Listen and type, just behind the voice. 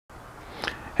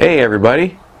Hey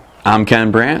everybody, I'm Ken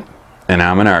Brant, and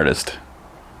I'm an artist.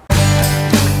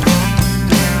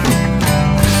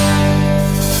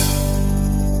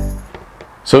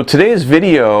 So today's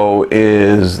video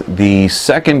is the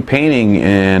second painting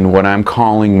in what I'm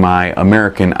calling my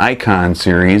American Icon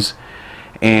series,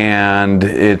 and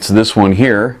it's this one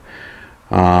here,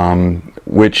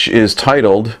 which is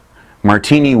titled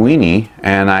Martini Weenie,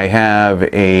 and I have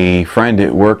a friend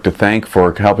at work to thank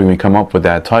for helping me come up with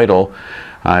that title.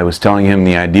 I was telling him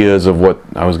the ideas of what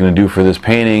I was going to do for this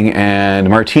painting, and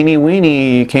Martini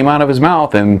Weenie came out of his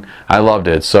mouth, and I loved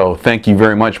it. So thank you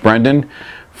very much, Brendan,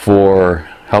 for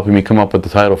helping me come up with the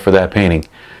title for that painting,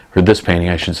 or this painting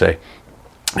I should say.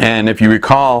 And if you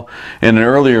recall, in an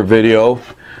earlier video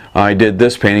I did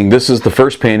this painting. This is the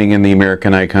first painting in the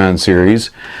American Icon series,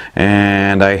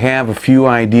 and I have a few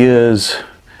ideas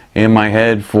in my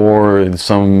head for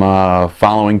some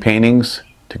following paintings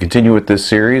to continue with this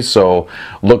series, so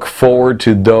look forward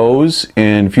to those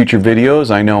in future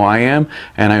videos. I know I am,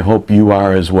 and I hope you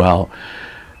are as well.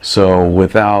 So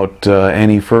without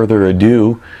any further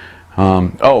ado,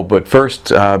 but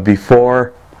first,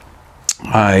 before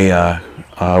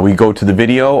we go to the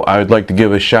video, I would like to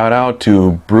give a shout out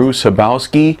to Bruce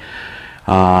Habowski.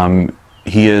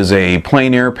 He is a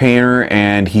plein air painter,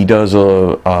 and he does a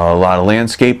lot of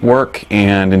landscape work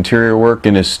and interior work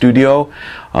in his studio.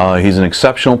 He's an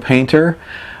exceptional painter.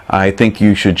 I think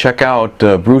you should check out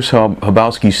Bruce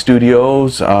Habowski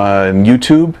Studios on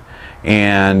YouTube,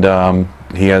 and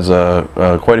he has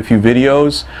quite a few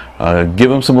videos.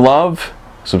 Give him some love,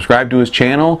 subscribe to his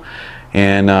channel,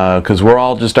 and because we're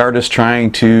all just artists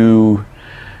trying to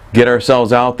get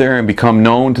ourselves out there and become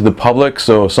known to the public,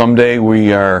 so someday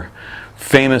we are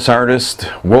famous artists,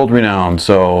 world-renowned.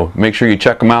 So make sure you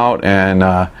check them out and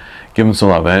give them some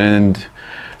love. And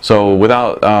so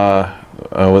without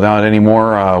any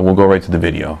more, we'll go right to the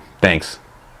video. Thanks.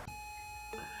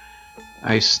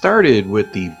 I started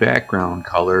with the background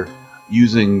color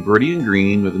using Viridian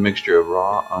green with a mixture of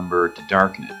raw umber to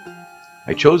darken it.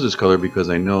 I chose this color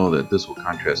because I know that this will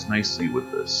contrast nicely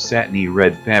with the satiny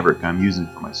red fabric I'm using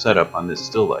for my setup on this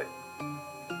still life.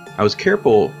 I was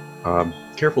careful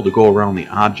to go around the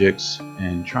objects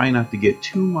and try not to get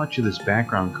too much of this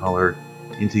background color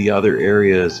into the other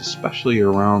areas, especially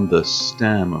around the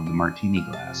stem of the martini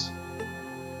glass.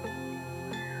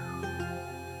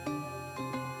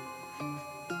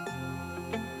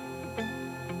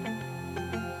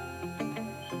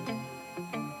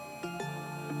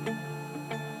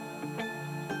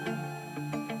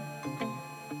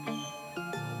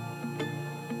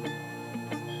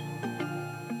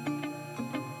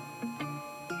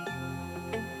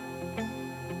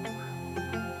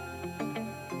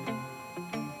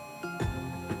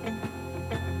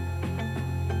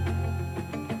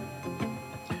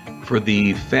 For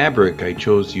the fabric, I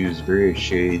chose to use various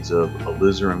shades of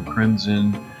alizarin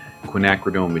crimson,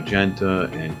 quinacridone magenta,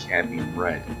 and cadmium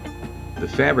red. The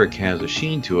fabric has a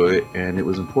sheen to it, and it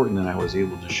was important that I was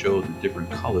able to show the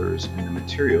different colors in the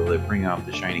material that bring out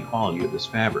the shiny quality of this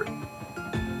fabric.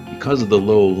 Because of the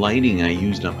low lighting I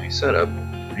used on my setup,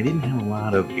 I didn't have a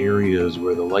lot of areas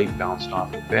where the light bounced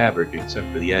off the fabric except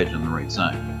for the edge on the right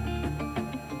side.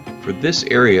 For this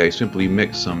area, I simply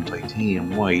mixed some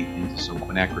titanium white into some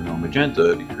quinacridone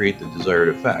magenta to create the desired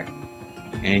effect,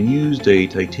 and used a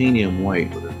titanium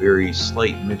white with a very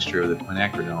slight mixture of the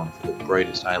quinacridone for the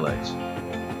brightest highlights.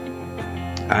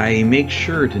 I make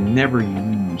sure to never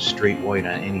use straight white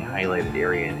on any highlighted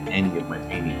area in any of my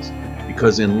paintings,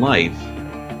 because in life,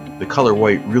 the color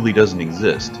white really doesn't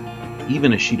exist.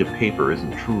 Even a sheet of paper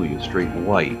isn't truly a straight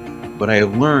white. But I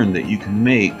have learned that you can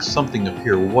make something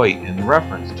appear white in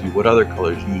reference to what other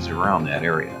colors use around that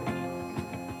area.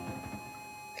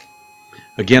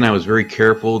 Again, I was very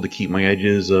careful to keep my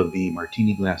edges of the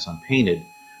martini glass unpainted,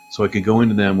 so I could go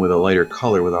into them with a lighter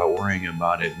color without worrying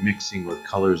about it mixing with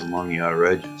colors along the outer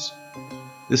edges.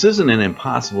 This isn't an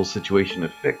impossible situation to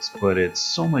fix, but it's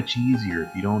so much easier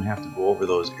if you don't have to go over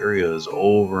those areas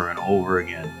over and over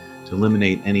again to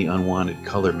eliminate any unwanted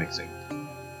color mixing.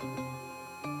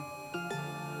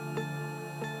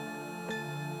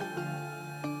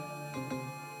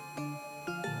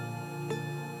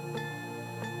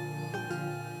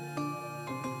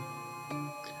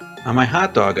 On my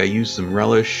hot dog, I used some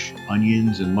relish,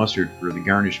 onions, and mustard for the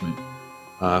garnishment.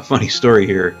 Funny story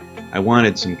here, I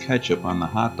wanted some ketchup on the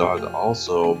hot dog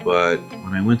also, but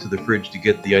when I went to the fridge to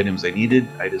get the items I needed,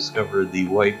 I discovered the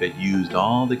wife had used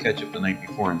all the ketchup the night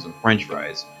before in some French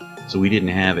fries, so we didn't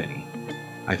have any.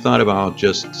 I thought about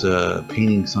just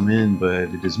painting some in, but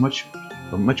it is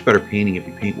a much better painting if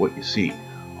you paint what you see.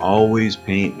 Always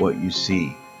paint what you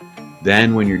see.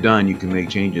 Then when you're done, you can make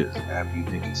changes after you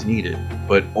think it's needed,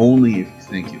 but only if you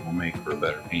think it will make for a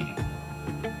better painting.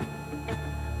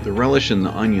 The relish and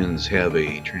the onions have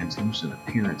a translucent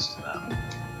appearance to them,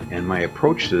 and my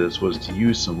approach to this was to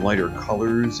use some lighter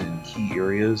colors in key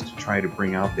areas to try to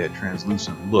bring out that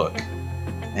translucent look,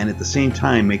 and at the same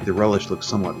time make the relish look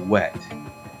somewhat wet.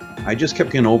 I just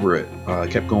kept going over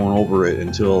it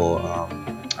until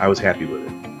I was happy with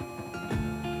it.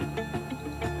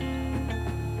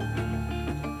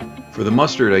 For the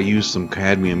mustard, I used some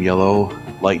cadmium yellow,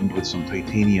 lightened with some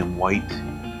titanium white,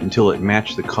 until it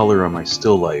matched the color on my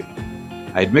still life.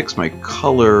 I had mixed my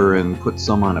color and put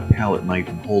some on a palette knife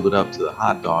and hold it up to the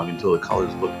hot dog until the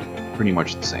colors looked pretty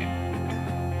much the same.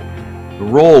 The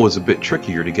roll was a bit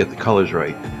trickier to get the colors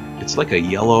right. It's like a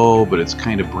yellow, but it's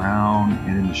kind of brown,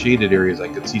 and in the shaded areas I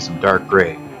could see some dark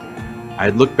gray. I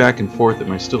had looked back and forth at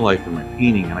my still life and my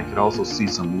painting, and I could also see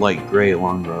some light gray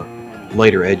along the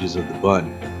lighter edges of the bud.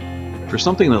 For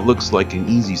something that looks like an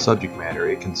easy subject matter,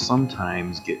 it can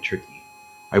sometimes get tricky.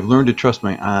 I've learned to trust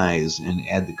my eyes and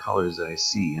add the colors that I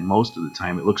see, and most of the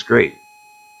time it looks great.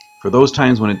 For those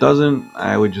times when it doesn't,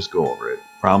 I would just go over it.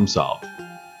 Problem solved.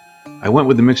 I went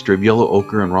with a mixture of yellow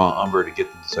ochre and raw umber to get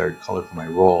the desired color for my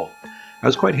roll. I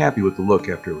was quite happy with the look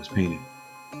after it was painted.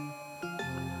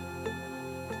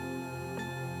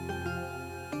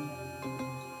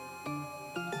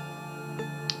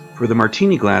 For the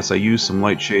martini glass, I used some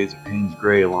light shades of Payne's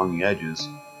Gray along the edges,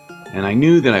 and I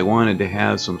knew that I wanted to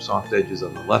have some soft edges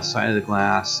on the left side of the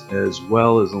glass as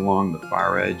well as along the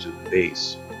far edge of the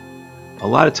base. A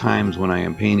lot of times when I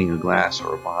am painting a glass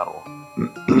or a bottle,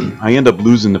 I end up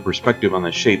losing the perspective on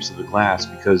the shapes of the glass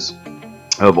because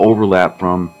of overlap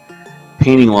from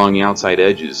painting along the outside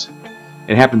edges.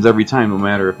 It happens every time, no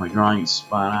matter if my drawing is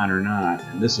spot on or not,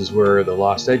 and this is where the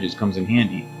lost edges comes in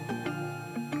handy.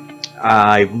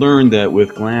 I've learned that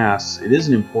with glass, it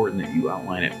isn't important that you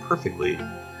outline it perfectly.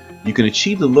 You can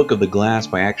achieve the look of the glass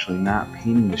by actually not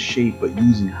painting the shape, but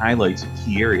using highlights in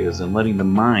key areas and letting the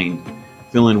mind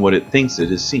fill in what it thinks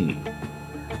it is seeing.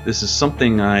 This is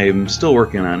something I'm still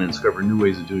working on and discover new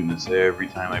ways of doing this every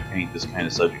time I paint this kind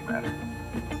of subject matter.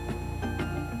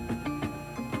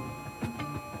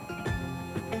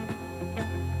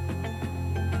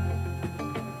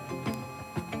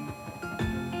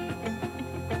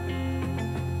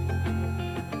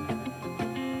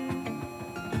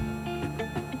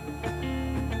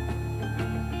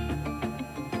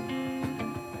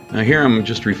 Now here I'm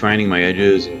just refining my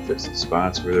edges and fixing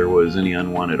spots where there was any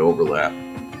unwanted overlap.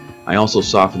 I also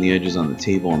softened the edges on the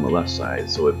table on the left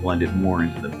side so it blended more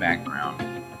into the background.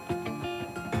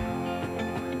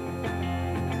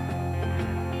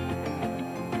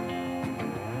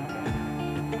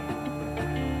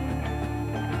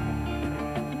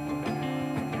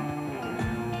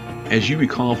 As you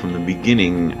recall from the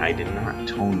beginning, I did not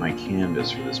tone my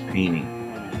canvas for this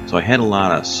painting, so I had a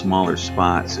lot of smaller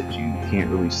spots that you can't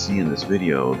really see in this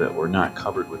video that were not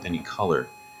covered with any color.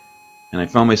 And I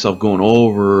found myself going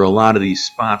over a lot of these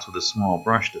spots with a small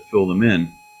brush to fill them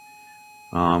in.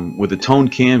 With a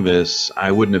toned canvas,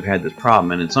 I wouldn't have had this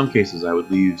problem, and in some cases I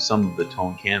would leave some of the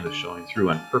toned canvas showing through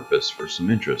on purpose for some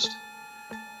interest.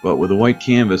 But with a white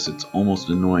canvas, it's almost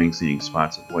annoying seeing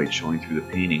spots of white showing through the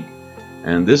painting.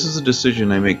 And this is a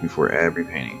decision I make before every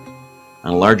painting.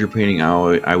 On a larger painting,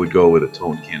 I would go with a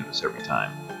toned canvas every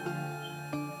time.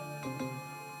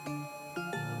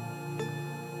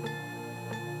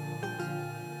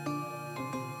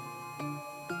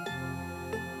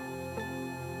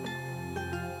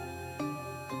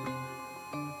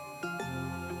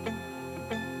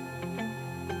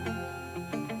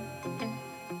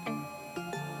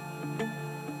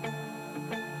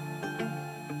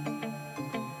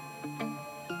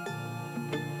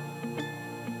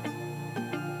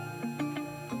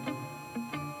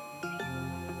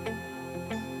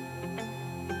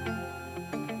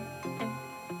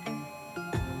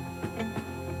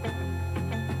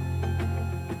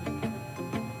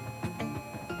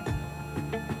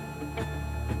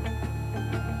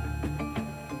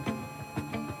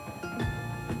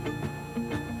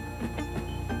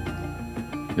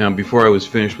 Now, before I was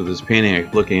finished with this painting, I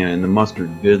was looking at it, and the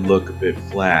mustard did look a bit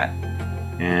flat.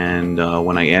 And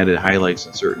when I added highlights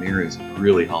in certain areas, it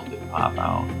really helped it pop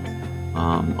out.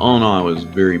 All in all, I was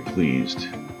very pleased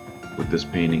with this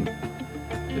painting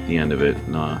at the end of it,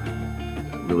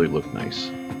 and it really looked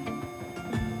nice.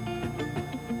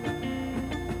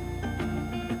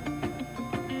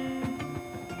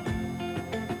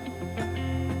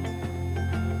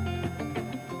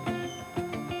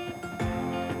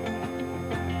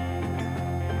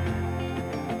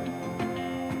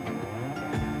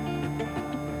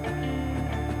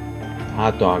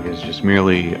 hot dog is just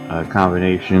merely a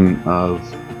combination of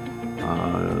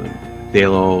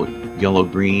phthalo,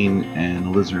 yellow-green, and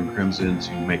alizarin crimson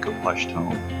to make a flesh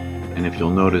tone. And if you'll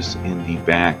notice in the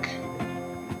back,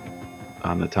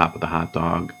 on the top of the hot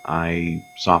dog, I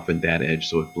softened that edge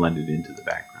so it blended into the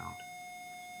background.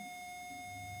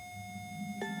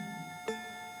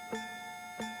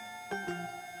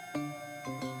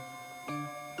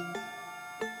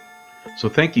 So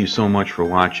thank you so much for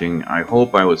watching. I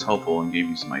hope I was helpful and gave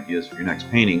you some ideas for your next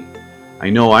painting.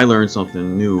 I know I learned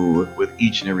something new with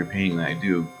each and every painting that I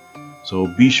do. So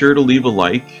be sure to leave a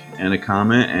like and a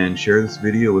comment and share this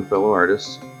video with fellow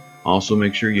artists. Also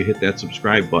make sure you hit that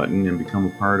subscribe button and become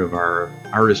a part of our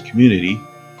artist community.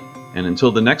 And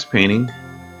until the next painting,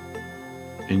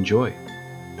 enjoy.